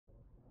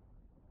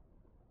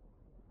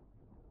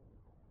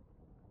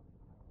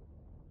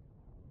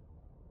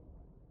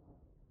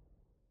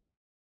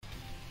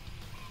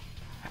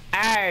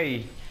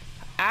Ayee!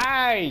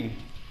 Ayee!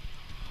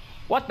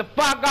 What the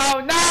fuck?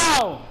 Oh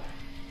no!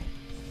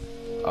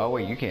 Oh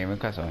wait, you can't even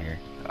cuss on here.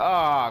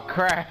 Oh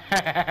crap!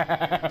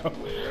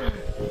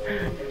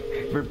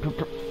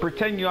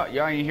 Pretend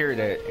y'all ain't hear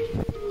that.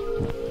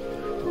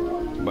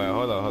 But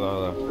hold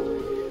on.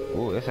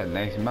 Ooh, that's a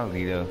nice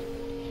melody though.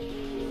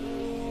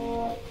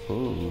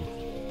 Ooh,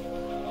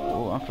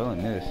 I'm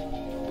feeling this.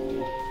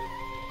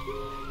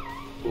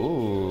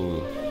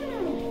 Ooh,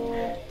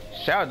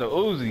 shout out to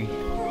Uzi.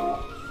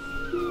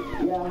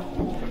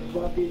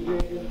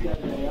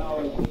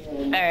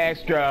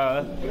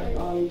 Extra.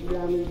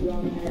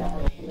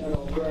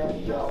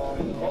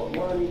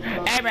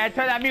 Hey man,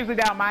 turn that music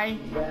down, man.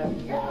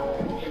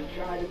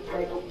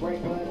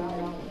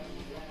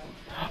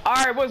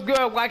 Alright, what's good,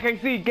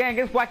 YKC gang?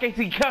 It's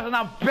YKC Cousin.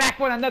 I'm back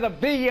with another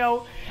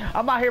video.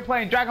 I'm out here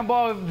playing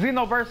Dragonball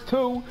Xenoverse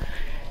 2.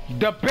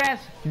 The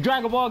best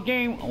Dragon Ball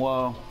game.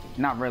 Well,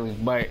 not really,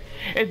 but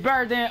it's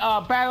better than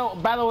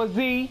Battle of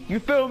Z. You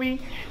feel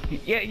me?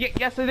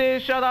 Yes it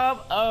is. Shut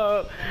up.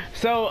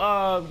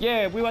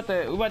 Yeah, we about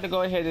to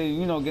go ahead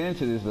and get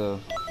into this though.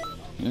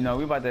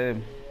 We about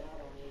to.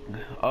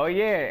 Oh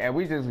yeah, and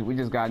we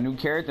just got a new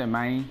character,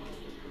 man.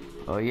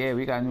 Oh yeah,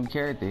 we got a new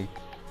character.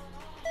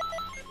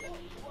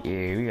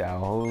 Yeah, we got a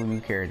whole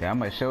new character. I'm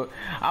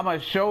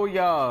gonna show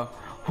y'all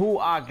who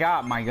I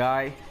got, my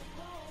guy.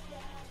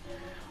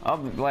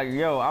 I'm like,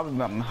 yo,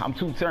 I'm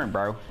too turned,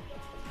 bro.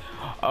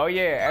 Oh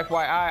yeah,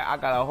 FYI, I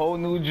got a whole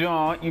new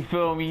joint. You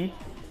feel me?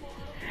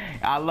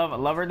 I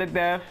love her to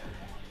death.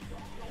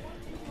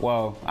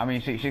 Well, I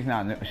mean, she's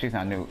not new,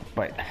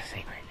 but that's a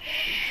secret.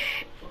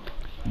 Shh.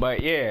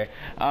 But yeah,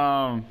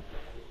 but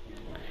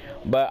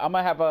I'm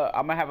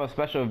gonna have a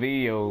special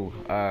video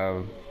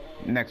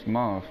next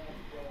month,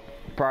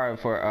 probably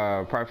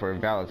for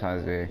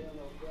Valentine's Day.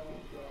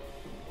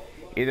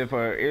 Either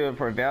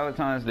for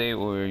Valentine's Day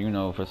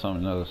or for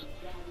something else.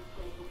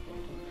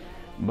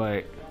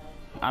 But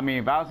I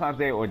mean Valentine's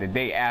Day or the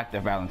day after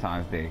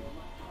Valentine's Day.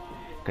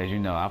 Cause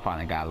I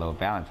finally got a little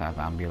Valentine's.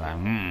 I'm be like,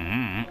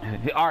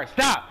 All right,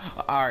 stop.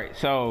 All right,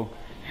 so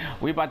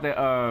we about to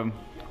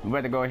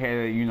go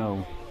ahead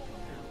and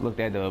look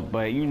that up.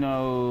 But you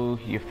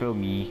feel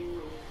me?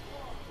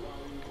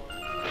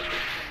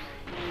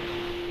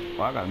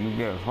 Oh, I got a new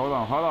gift. Hold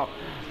on.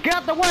 Get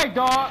out the way,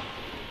 dog.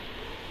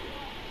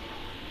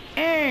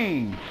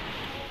 Aim.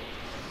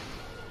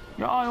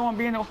 Y'all don't want to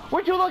be in the.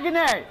 What you looking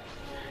at?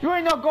 You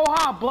ain't no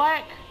Gohan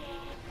Black.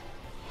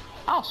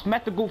 I'll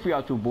smack the goofy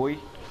out you, boy.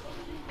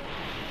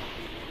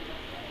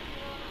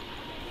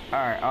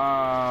 Alright,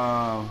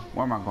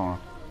 where am I going?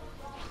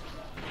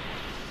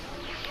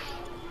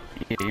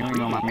 Yeah, you ain't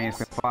know my man's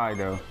can fly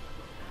though.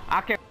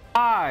 I can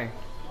fly!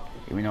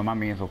 Even though my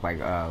man's look like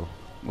kind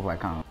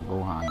of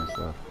Gohan and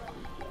stuff.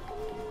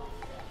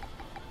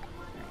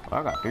 Oh,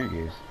 I got 3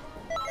 gifts.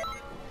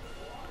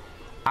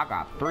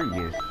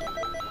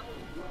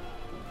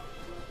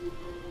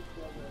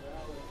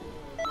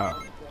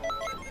 Oh.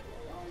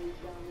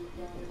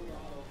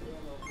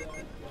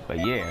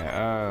 But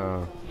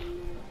yeah,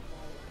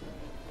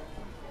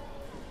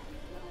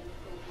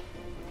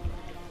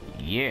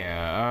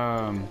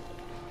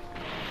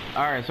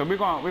 alright, so we're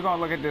gonna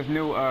look at this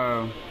new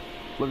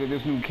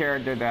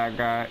character that I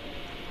got.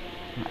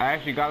 I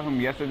actually got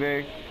him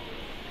yesterday.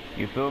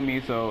 You feel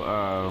me?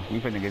 So we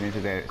finna get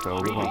into that. So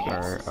we're gonna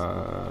start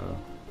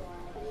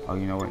oh,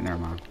 you know what? Never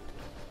mind.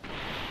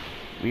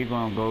 We're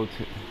gonna go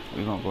to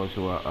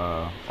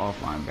a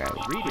offline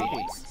battle.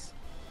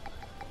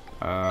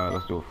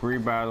 Let's do a free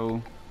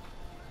battle.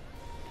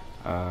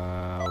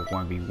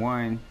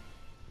 1v1.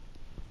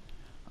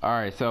 All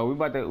right, so we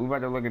about to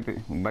look at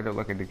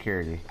the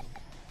character.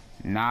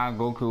 Nah,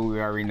 Goku,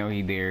 we already know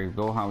he there.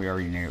 Gohan, we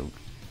already know.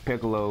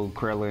 Piccolo,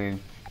 Krillin,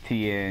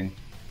 Tien.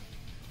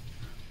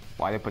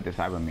 Why they put the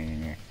Cyberman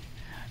in there?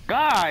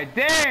 God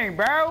dang,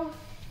 bro!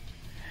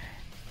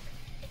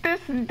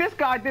 This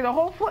guy did a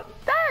whole flip.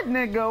 That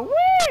nigga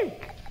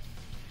weak.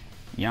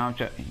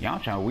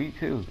 Yamcha weak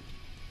too.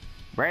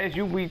 Brad,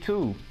 you weak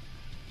too.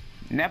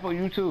 Nappa,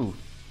 you too.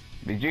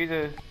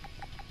 Vegeta,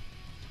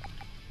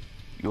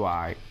 you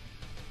alright.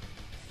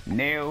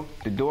 Nail,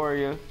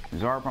 Dodoria,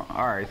 Zarpon.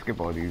 Alright,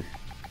 skip all these.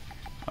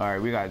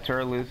 Alright, we got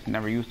Turles.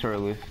 Never used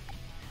Turles.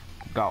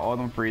 Got all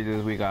them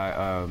freezers. We got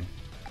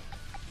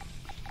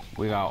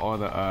all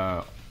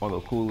the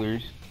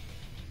coolers.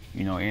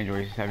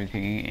 Android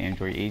 17,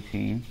 Android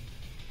 18,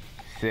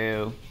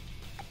 Cell,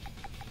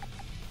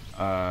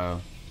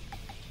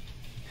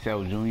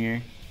 Cell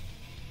Jr.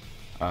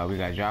 We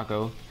got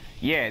Jocko.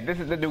 Yeah, this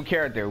is the new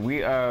character. We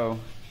got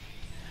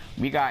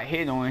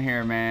hit on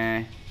here,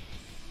 man.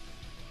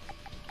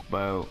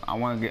 But I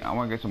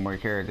wanna get some more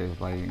characters,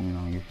 like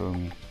you feel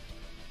me.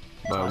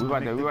 But we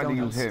about to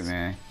use hit,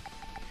 man.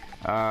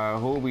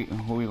 Who we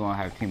gonna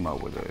have team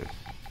up with us?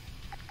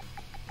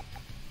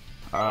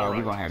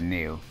 We gonna have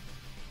Nail.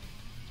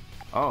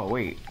 Oh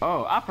wait.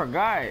 Oh, I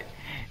forgot.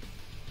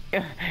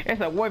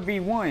 It's a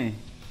 1v1.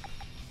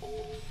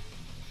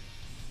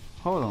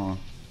 Hold on.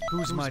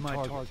 Who's my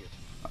target?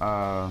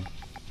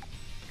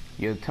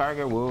 Your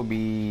target will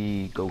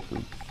be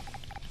Goku.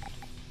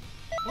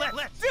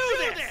 Let's do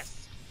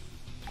this!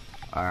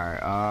 Alright,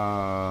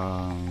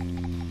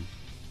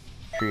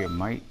 Tree of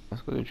Might.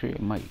 Let's go to Tree of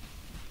Might.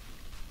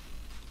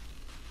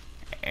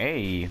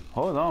 Hey,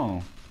 hold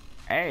on.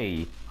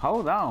 Hey,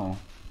 hold on.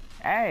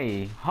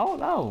 Hey,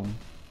 hold on.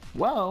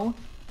 Whoa,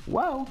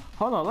 whoa,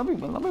 hold on. Let me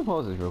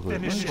pause this real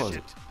quick. Let me pause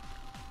it.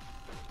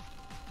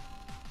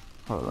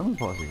 Hold on, let me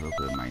pause this real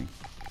quick, man.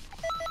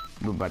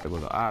 We're about to go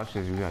to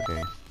options. We got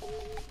to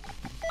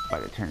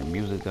about to turn the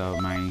music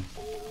up, man.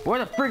 Where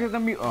the frick is the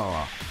music?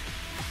 Oh,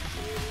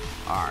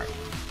 all right.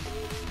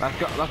 Let's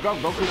go,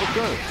 Goku. What's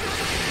good?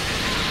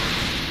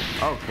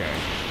 Okay.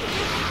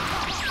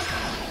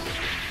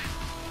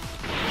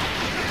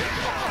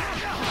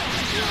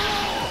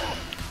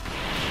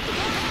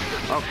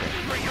 Okay.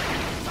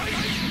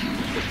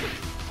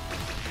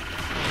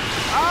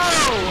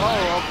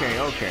 Oh,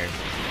 okay.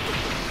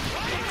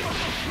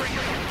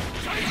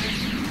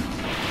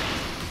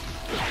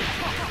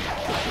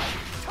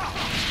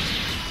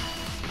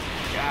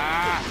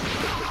 Yeah.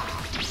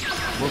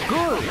 We're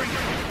good.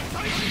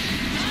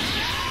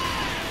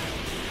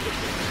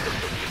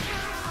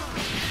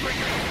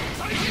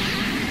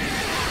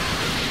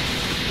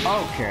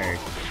 Okay.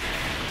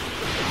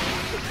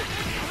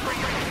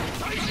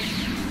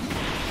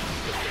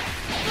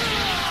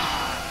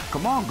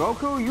 Come on,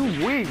 Goku, you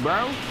weak,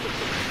 bro.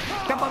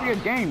 Step up your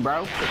game,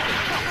 bro.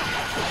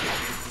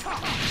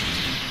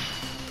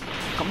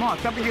 Come on,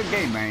 step up your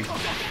game, man.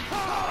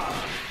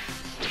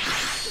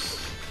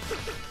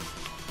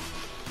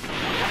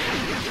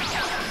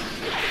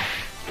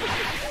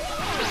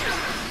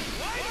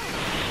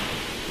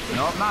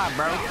 No, I'm not,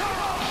 bro.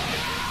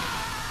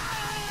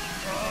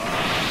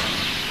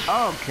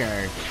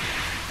 Okay.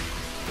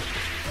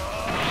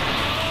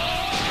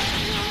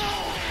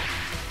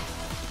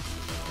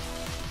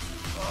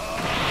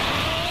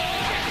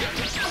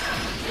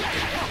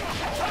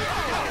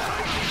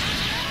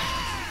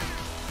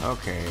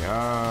 Okay,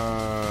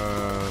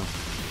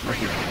 let's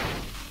see.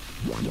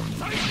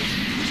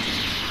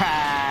 Ha!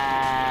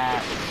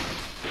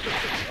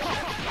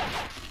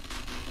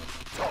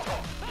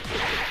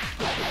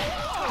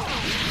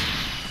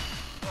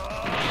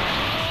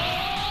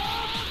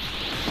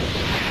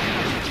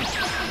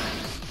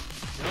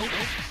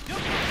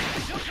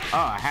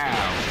 Oh, how?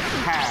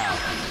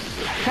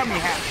 Tell me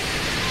how.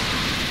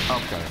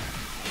 Okay.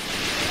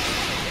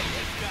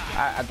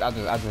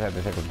 I just had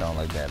to take him down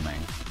like that, man.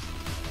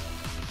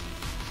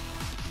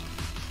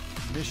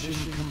 Mission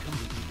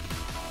complete.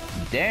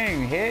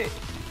 Dang, hit.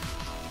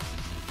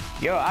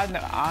 Yo,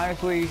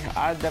 honestly,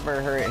 I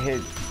never heard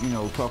hit,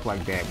 talk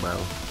like that, bro.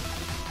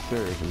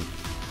 Seriously.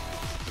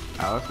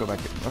 Let's go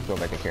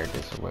back to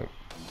character select.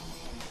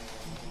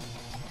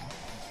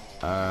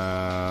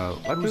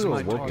 Let's do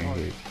a working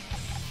hit.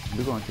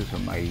 We're going to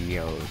some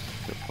else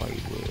to play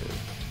with,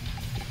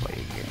 to play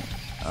against.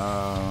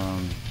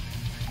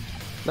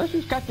 Let's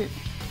use Captain.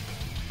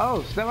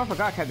 Oh, Steph, I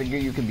forgot Captain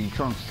Gangggg can be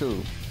Trunks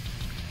too.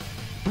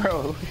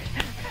 Bro,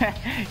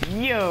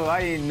 yo,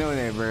 I didn't know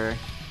that, bro.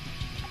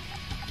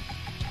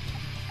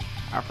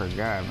 I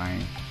forgot,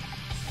 man.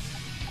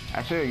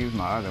 I should have used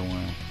my other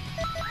one.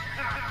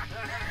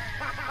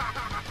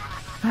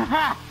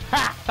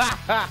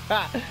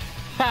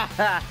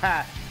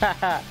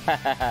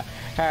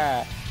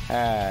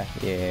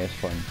 Yeah, it's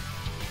funny.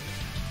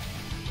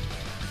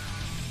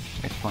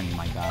 It's funny,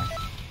 my guy.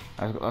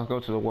 Let's go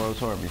to the World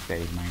Tournament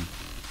stage, man.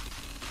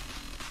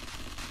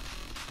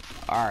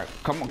 Alright,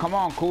 come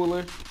on,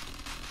 Cooler.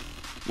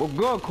 Well,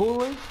 good,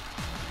 Cooler.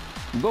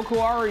 Goku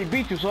already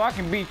beat you, so I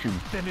can beat you.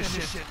 Finish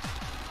it.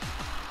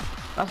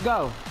 Let's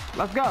go.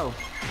 Let's go.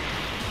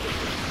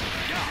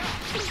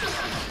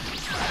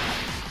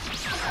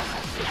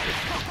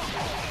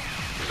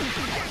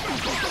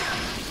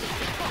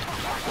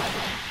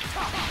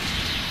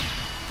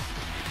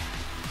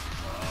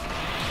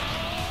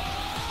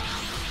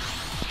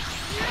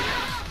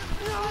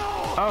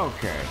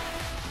 Okay.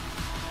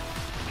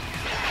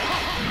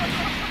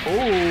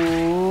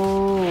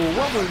 Ooh,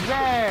 what was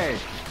that?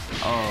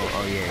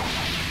 Oh yeah.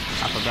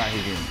 I forgot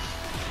he didn't.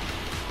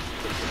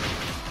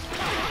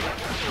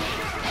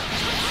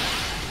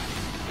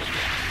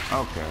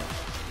 Okay.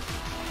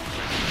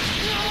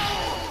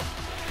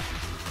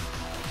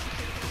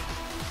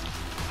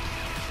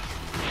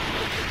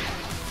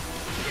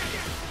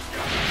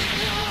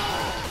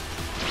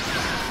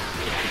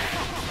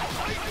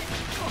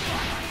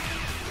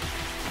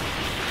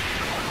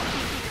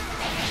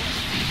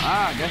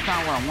 Ah, that's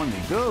not what I wanted to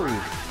do.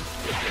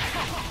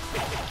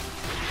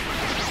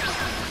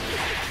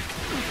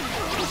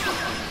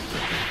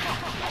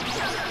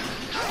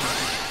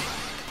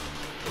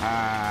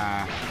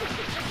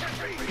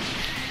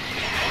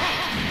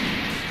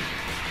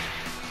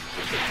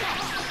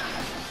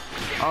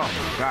 Oh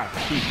my God, I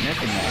keep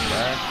missing that,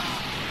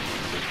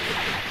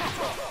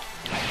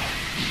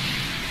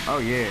 bro. Oh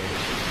yeah.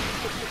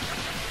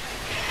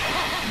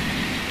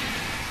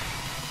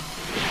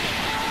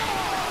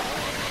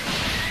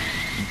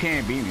 You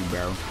can't beat me,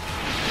 bro.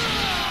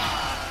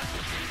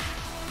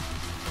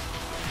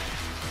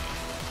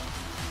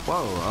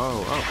 Whoa,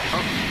 oh.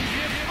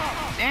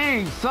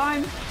 Dang,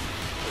 son.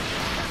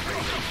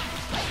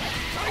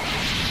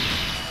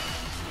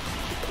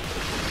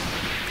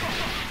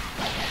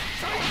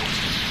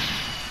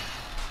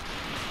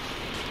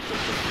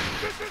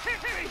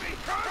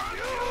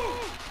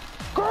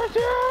 Got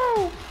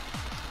you!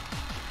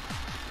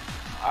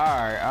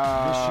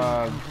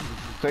 Alright,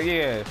 so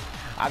yeah,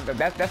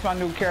 that's my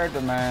new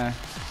character, man.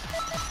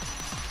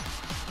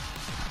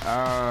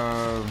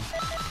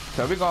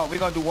 So we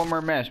gonna do one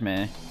more match,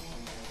 man.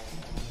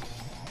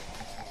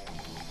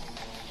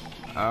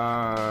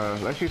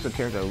 Let's use a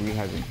character we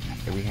haven't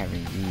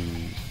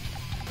used.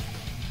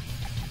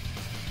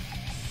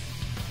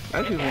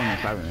 Let's use one in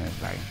 7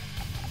 minutes, like.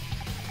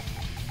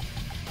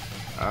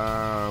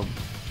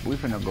 We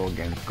finna go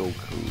against Goku.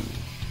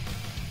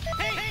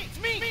 Hey, it's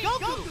me,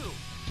 Goku!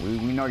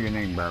 We know your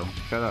name, bro.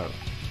 Shut up.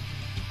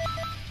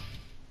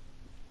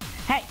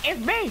 Hey,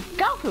 it's me,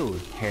 Goku!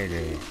 Here it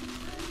is.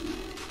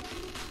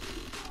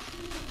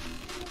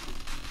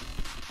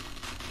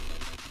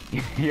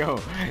 Yo,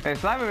 that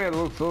Simon Man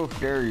looks so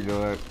scary,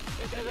 dog.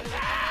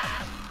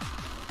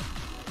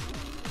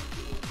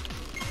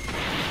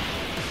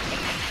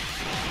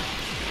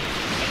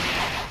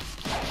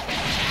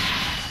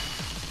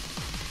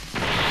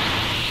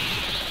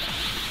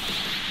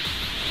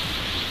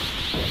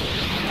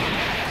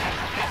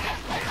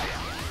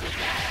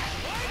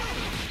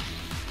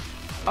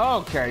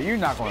 Okay, you're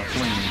not gonna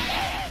swing me.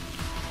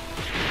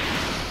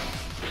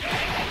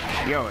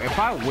 Yo, if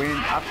I win,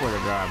 I swear to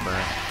God, bro.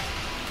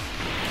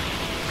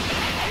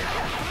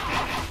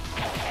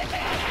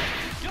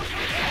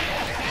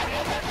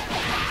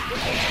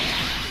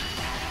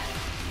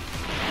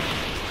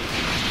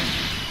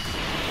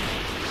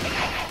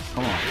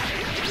 Come on.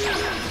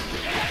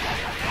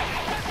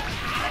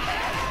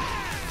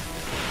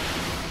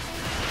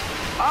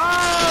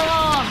 Oh,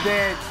 I'm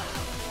dead.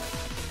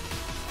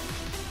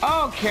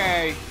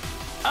 Okay.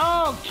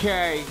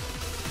 Okay.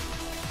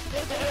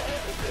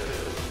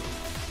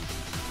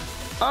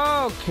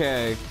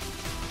 Okay.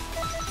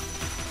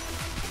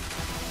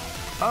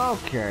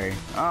 Okay.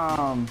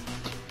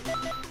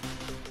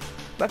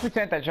 Let's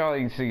pretend that y'all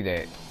didn't see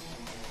that.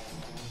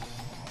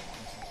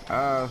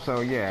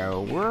 So yeah,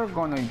 we're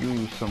gonna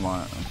use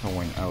someone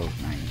else,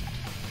 man.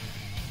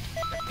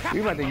 We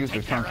about to use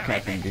the Trunks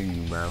Captain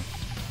Ginyu, bro.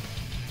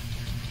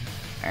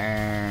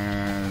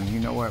 And you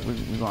know what? We're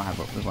gonna have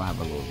a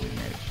little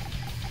rematch.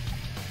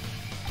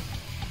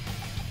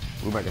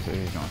 We about to say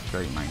this on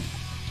straight, man.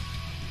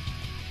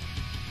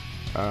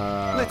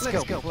 Let's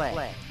go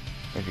play.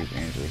 Let's use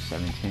Android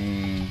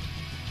 17.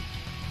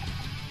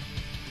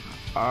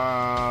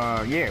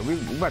 Yeah, we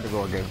about to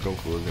go against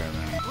Goku again,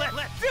 man.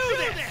 Let's do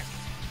this!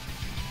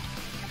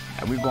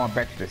 And we're going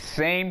back to the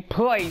same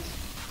place.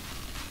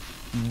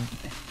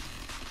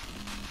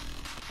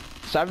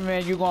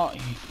 Cyberman, you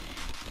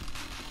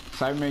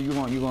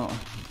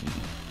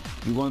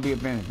gonna be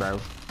avenged, bro.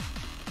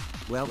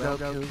 Well,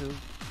 Goku,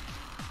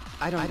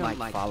 I don't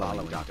like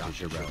following Dr.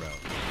 Gero,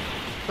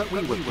 but we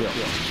will build.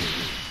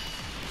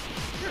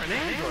 You're an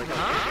android,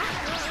 huh?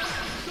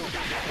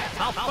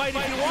 I'll fight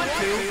if you want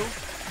to.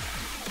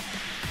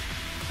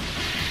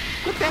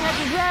 What the heck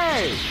is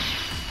that?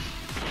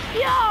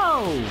 Yo!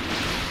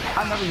 I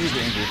never used the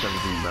Android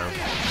 17, bro.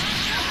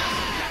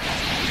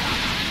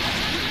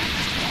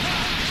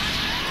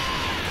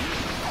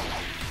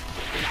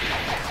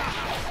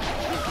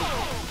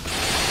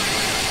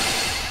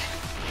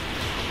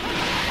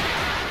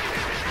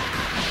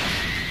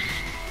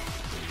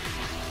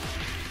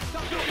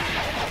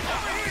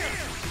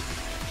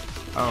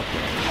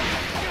 Okay.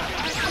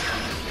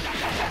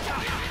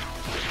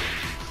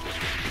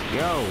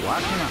 Yo,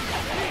 watch him.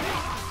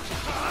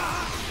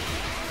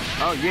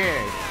 Oh yeah,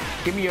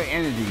 give me your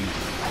energy.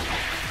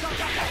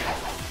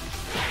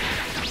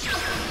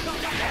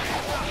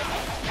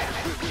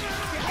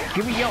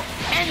 Give me your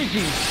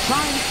energy,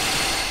 son.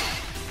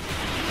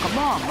 Come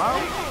on,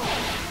 bro.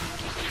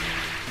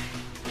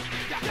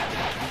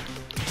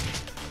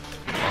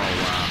 Oh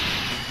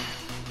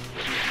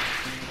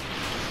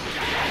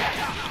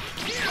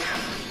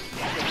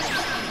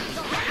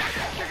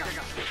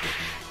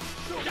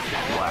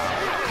wow.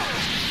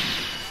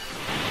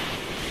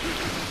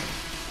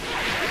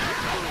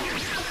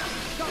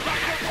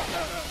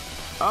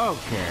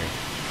 Okay.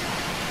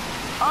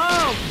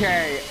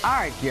 Okay,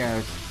 I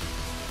guess.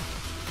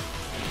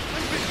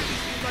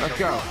 Let's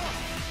go.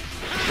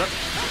 Let's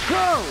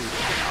go!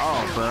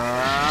 Oh,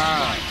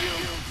 bruh.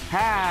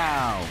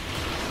 How?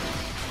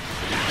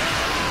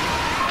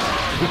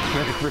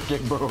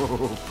 Freaking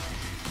move.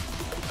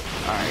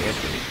 Alright,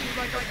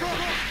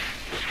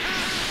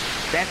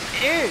 that's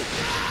it.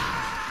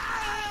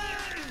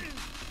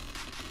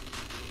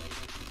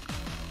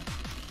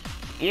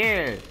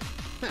 Yeah.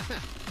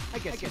 I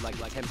guess you like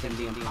attempting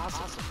the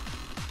impossible.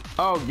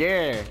 Oh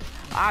yeah,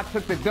 I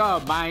took the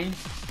dub, man.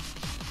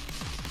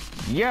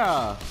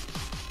 Yeah.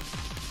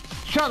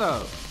 Shut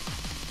up.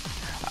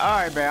 All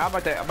right, man. I'm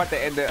about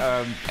to end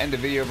the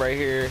video right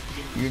here.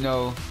 You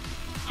know,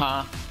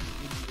 huh?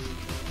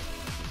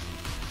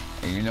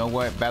 And you know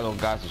what? Battle of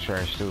Gods is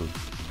trash too.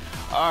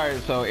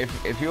 Alright, so if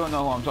you don't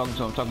know who I'm talking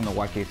to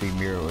YKC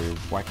Miere or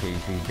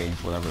YKC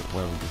Banks, whatever this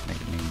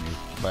nigga name is.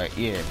 But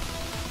yeah,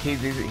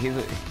 he's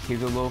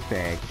a little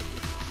fag.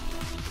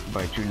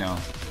 But you know,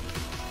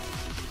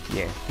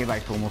 yeah, he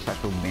likes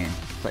homosexual men.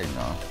 Say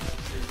no.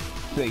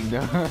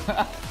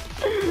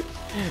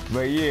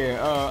 But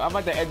yeah, I'm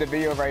about to end the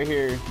video right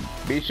here.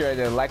 Be sure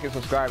to like and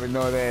subscribe and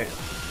know that.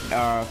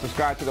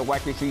 Subscribe to the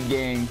YKC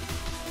gang.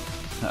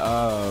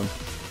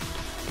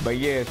 But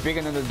yeah,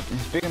 speaking of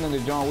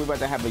the joint, we about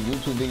to have a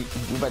YouTube.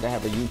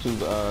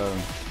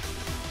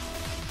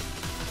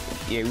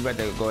 Yeah, we about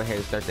to go ahead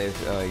and start this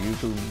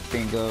YouTube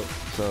thing up.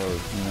 So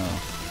you know,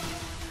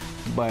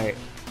 but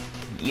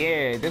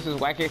yeah, this is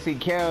YKC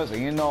Kells,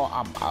 and you know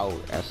I'm out.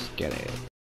 Let's get it.